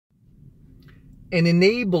an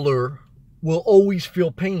enabler will always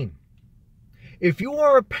feel pain. If you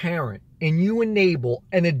are a parent and you enable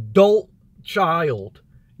an adult child,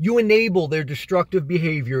 you enable their destructive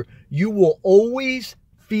behavior, you will always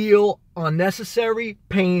feel unnecessary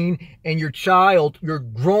pain, and your child, your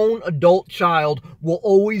grown adult child, will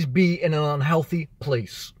always be in an unhealthy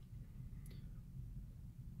place.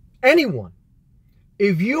 Anyone.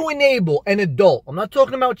 If you enable an adult, I'm not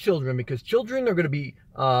talking about children, because children are going to be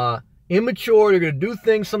immature, they're going to do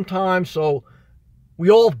things sometimes, so we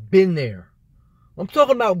all been there. I'm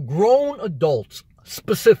talking about grown adults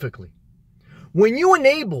specifically. When you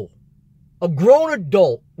enable a grown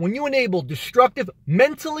adult, when you enable destructive,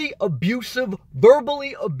 mentally abusive,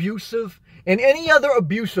 verbally abusive, and any other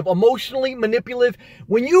abusive, emotionally manipulative,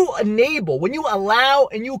 when you enable, when you allow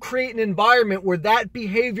and you create an environment where that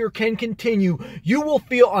behavior can continue, you will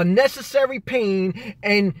feel unnecessary pain,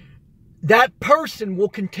 and that person will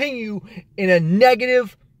continue in a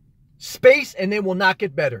negative space, and they will not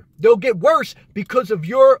get better. They'll get worse because of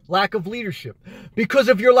your lack of leadership, because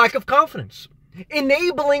of your lack of confidence.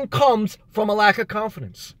 Enabling comes from a lack of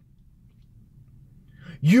confidence.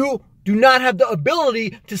 You do not have the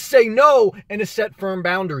ability to say no and to set firm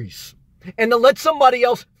boundaries and to let somebody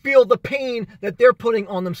else feel the pain that they're putting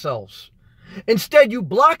on themselves. Instead, you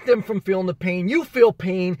block them from feeling the pain. You feel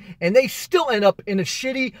pain, and they still end up in a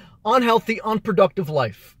shitty, unhealthy, unproductive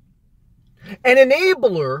life. An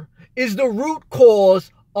enabler is the root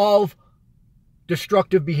cause of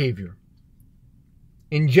destructive behavior.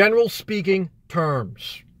 In general speaking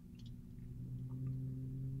terms,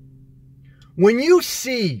 when you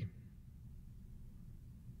see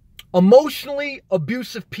emotionally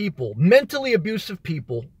abusive people, mentally abusive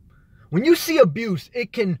people, when you see abuse,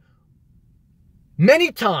 it can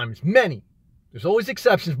many times, there's always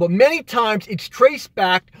exceptions, but many times it's traced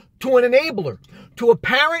back to an enabler, to a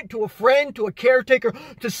parent, to a friend, to a caretaker,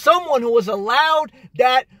 to someone who has allowed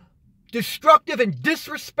that destructive and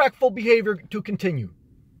disrespectful behavior to continue.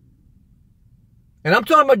 And I'm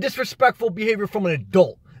talking about disrespectful behavior from an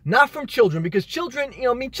adult, not from children, because children,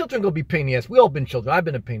 children gonna be pain in the ass. We all been children. I've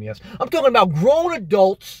been a pain in the ass. I'm talking about grown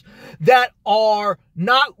adults that are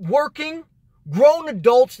not working, grown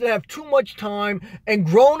adults that have too much time, and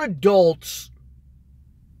grown adults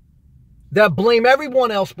that blame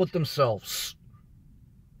everyone else but themselves.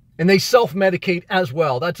 And they self-medicate as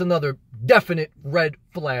well. That's another definite red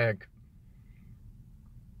flag.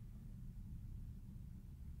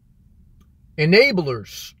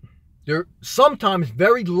 Enablers, they're sometimes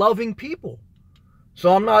very loving people.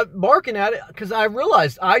 So I'm not barking at it, because I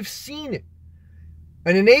realized I've seen it.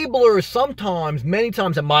 An enabler is sometimes, many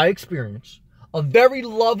times in my experience, a very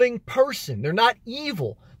loving person. They're not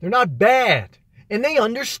evil. They're not bad. And they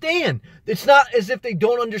understand. It's not as if they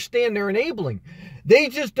don't understand they're enabling. They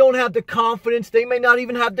just don't have the confidence. They may not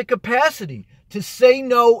even have the capacity to say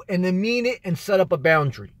no and then mean it and set up a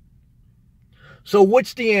boundary. So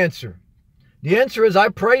what's the answer? The answer is, I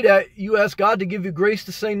pray that you ask God to give you grace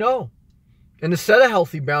to say no and to set a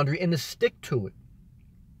healthy boundary and to stick to it.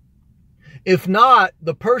 If not,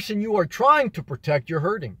 the person you are trying to protect, you're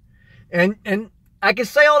hurting. And I can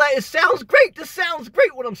say all that. It sounds great. This sounds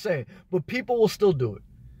great what I'm saying. But people will still do it.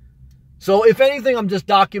 So if anything, I'm just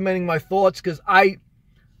documenting my thoughts, because I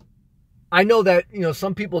know that,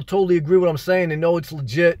 some people totally agree with what I'm saying. They know it's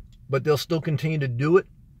legit, but they'll still continue to do it.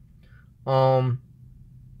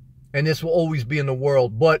 And this will always be in the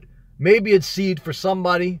world. But maybe it's seed for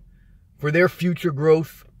somebody, for their future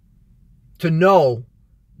growth, to know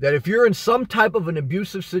that if you're in some type of an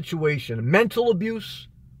abusive situation, mental abuse,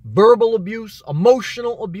 verbal abuse,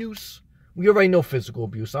 emotional abuse, we already know physical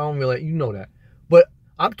abuse. I don't really, you know that. But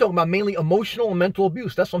I'm talking about mainly emotional and mental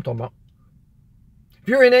abuse. That's what I'm talking about. If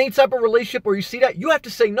you're in any type of relationship where you see that, you have to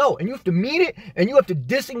say no. And you have to mean it. And you have to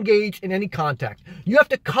disengage in any contact. You have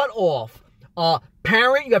to cut off a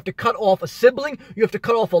parent. You have to cut off a sibling. You have to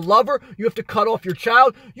cut off a lover. You have to cut off your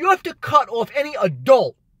child. You have to cut off any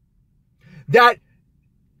adult that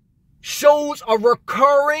shows a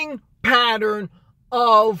recurring pattern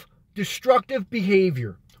of destructive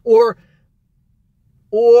behavior or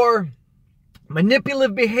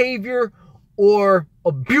manipulative behavior or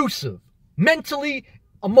abusive, mentally,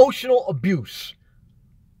 emotional abuse.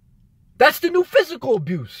 That's the new physical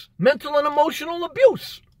abuse, mental and emotional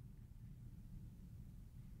abuse.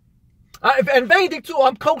 And if anything too,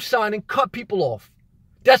 I'm co-signing, cut people off.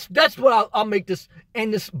 That's what I'll make this,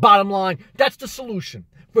 end this bottom line. That's the solution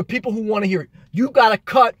for people who want to hear it. You got to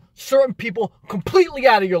cut certain people completely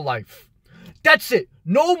out of your life. That's it.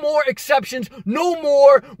 No more exceptions. No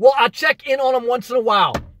more, well, I'll check in on them once in a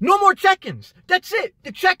while. No more check-ins. That's it.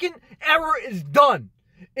 The check-in era is done.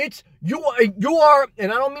 It's you are,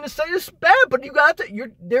 and I don't mean to say this bad, but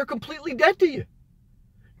they're completely dead to you.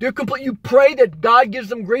 You pray that God gives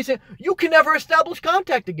them grace, and you can never establish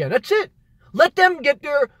contact again. That's it. Let them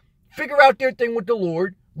figure out their thing with the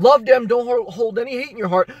Lord. Love them. Don't hold any hate in your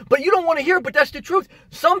heart. But you don't want to hear it, but that's the truth.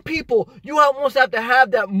 Some people, you almost have to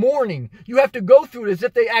have that mourning. You have to go through it as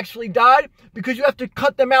if they actually died, because you have to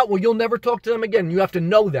cut them out. Well, you'll never talk to them again. You have to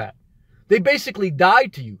know that. They basically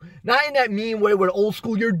died to you. Not in that mean way where old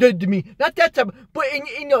school, you're dead to me. Not that type, but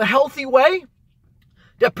in a healthy way.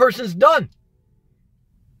 That person's done.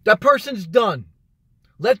 That person's done.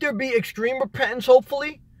 Let there be extreme repentance,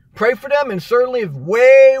 hopefully. Pray for them, and certainly if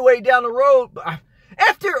way down the road,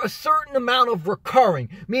 after a certain amount of recurring,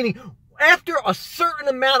 meaning after a certain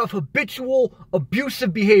amount of habitual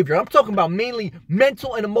abusive behavior, I'm talking about mainly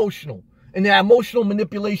mental and emotional, and the emotional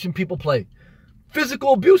manipulation people play.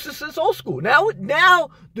 Physical abuse is old school. Now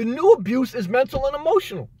the new abuse is mental and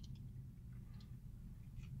emotional.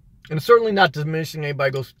 And it's certainly not diminishing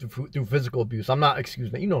anybody goes through physical abuse. I'm not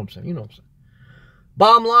excusing that. You know what I'm saying.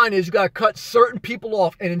 Bottom line is you got to cut certain people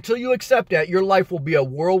off. And until you accept that, your life will be a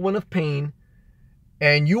whirlwind of pain.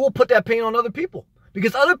 And you will put that pain on other people.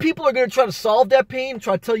 Because other people are going to try to solve that pain,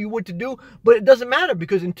 try to tell you what to do. But it doesn't matter,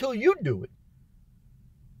 because until you do it,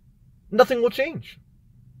 nothing will change.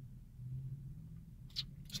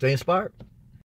 Stay inspired.